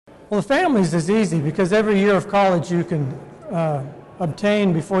Well, the families is easy because every year of college you can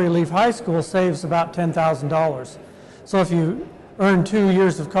obtain before you leave high school saves about $10,000. So if you earn 2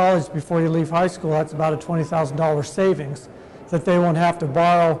 years of college before you leave high school, that's about a $20,000 savings that they won't have to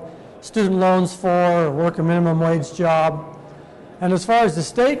borrow student loans for or work a minimum wage job. And as far as the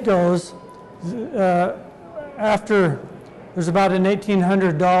state goes, after there's about an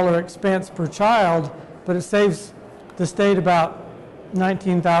 $1,800 expense per child, but it saves the state about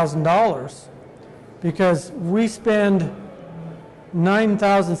 $19,000 because we spend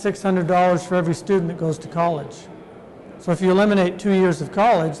 $9,600 for every student that goes to college. So if you eliminate 2 years of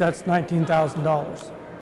college, that's $19,000.